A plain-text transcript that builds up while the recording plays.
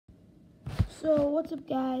So, what's up,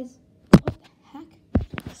 guys? What the heck?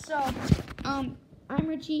 So, I'm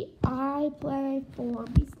Richie. I play for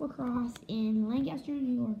Beast Lacrosse in Lancaster,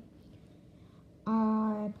 New York.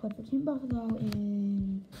 I play for Team Buffalo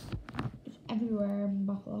in just everywhere in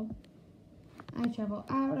Buffalo. I travel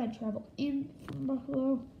out. I travel in from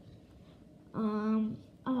Buffalo. I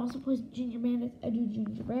also play Junior Bandits. I do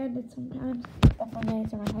Junior Bandits sometimes. Buffalo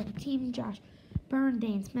Bandits are my home team. Josh Byrne,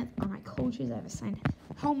 Dane Smith are my coaches. I have a signed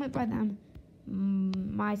helmet by them.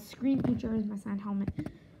 My screen picture is my signed helmet.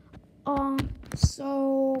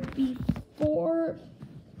 So before,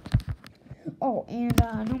 no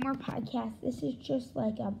more podcasts. This is just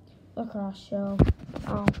like a lacrosse show.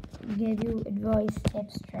 I'll give you advice,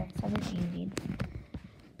 tips, tricks, everything you need.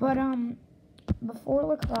 But before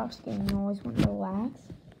lacrosse game, you always want to relax,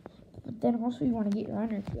 but then also you want to get your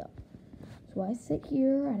energy up. So I sit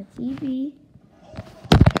here at a TV,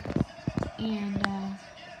 and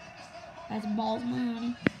that's Balls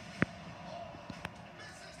Mahoney.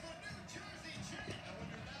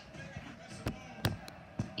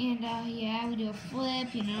 And yeah, we do a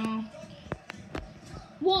flip, you know.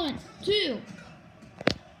 1, 2.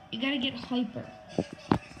 You gotta get hyper.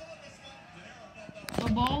 So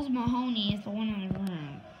Balls Mahoney is the one on the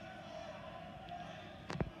room.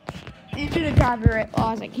 And due to copyright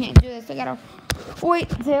laws, I can't do this. I gotta wait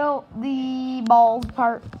till the balls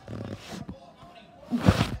part.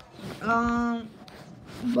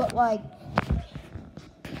 But like,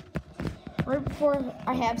 right before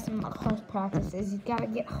I have some lacrosse practices, you gotta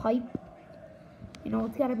get hype. You know,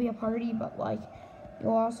 it's gotta be a party, but like, you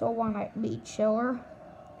also wanna be chiller.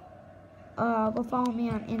 Go follow me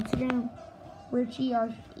on Instagram,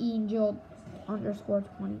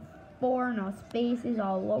 RichieAngel_24, no spaces,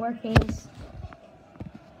 all lowercase.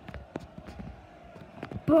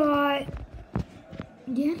 But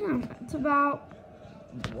yeah, it's about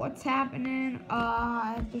what's happening.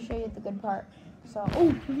 I have to show you the good part. So,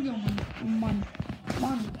 oh, here we go, man.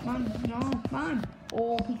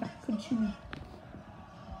 Oh, he got good shooting.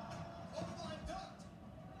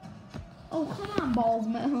 Oh, come on, Balls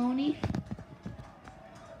Mahoney.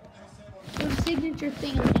 The signature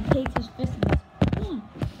thing is he takes his fist and goes 1,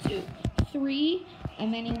 2, 3,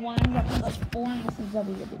 and then he winds up and goes 4, and this is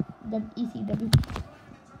ECW.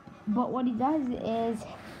 But what he does is,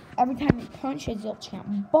 every time he punches, he'll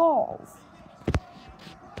chant balls.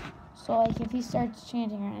 So, like, if he starts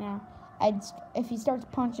chanting right now, if he starts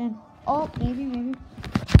punching, oh, maybe.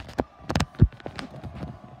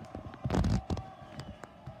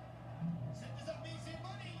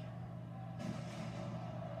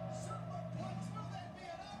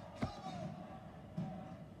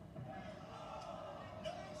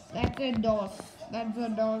 That's a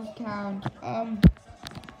dose count.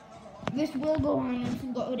 This will go on. This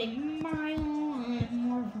will go a mile and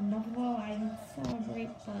more from Buffalo. I celebrate,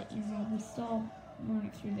 but you know, we still run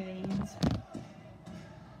it through the veins.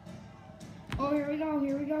 Oh,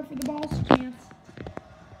 here we go for the balls chance.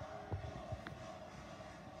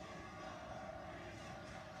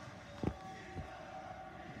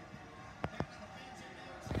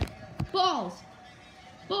 Balls!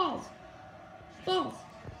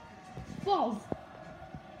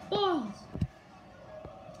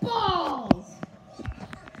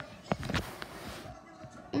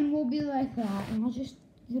 And we'll be like that, and I'll just,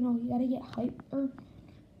 you know, you gotta get hyper.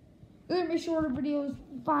 My shorter videos,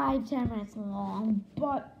 5-10 minutes long,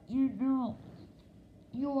 but you know,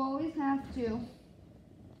 you always have to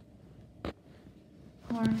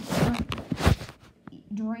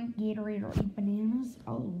drink Gatorade or eat bananas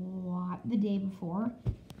a lot the day before,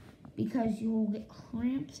 because you will get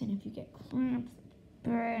cramps, and if you get cramps, it's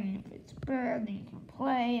bad, and if it's bad, then you can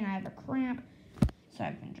play, and I have a cramp, so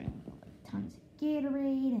I've been drinking tons of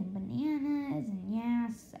Gatorade and bananas, and yeah,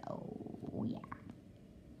 so yeah.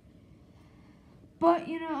 But,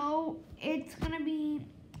 you know, it's going to be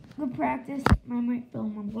the practice. I might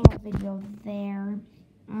film a little video there.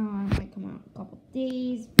 It might come out in a couple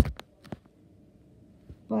days.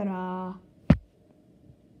 But,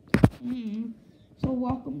 so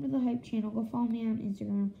welcome to the Hype channel. Go follow me on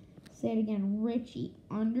Instagram. Say it again, Richie,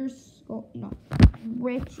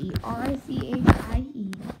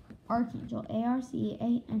 R-I-C-H-I-E, Archangel,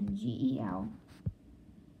 A-R-C-A-N-G-E-L.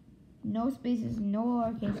 No spaces, no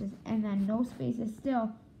lowercases, and then no spaces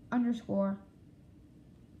still, _24.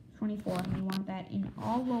 And you want that in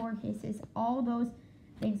all lowercases, all those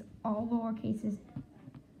things, all lowercases,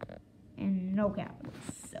 and no capitals.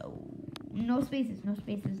 So, no spaces.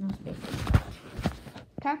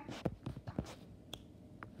 Okay?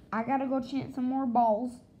 I gotta go chant some more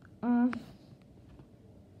balls.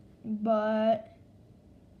 But,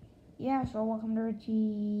 yeah, so welcome to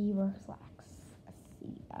Richie Works Lax.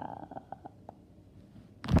 uh,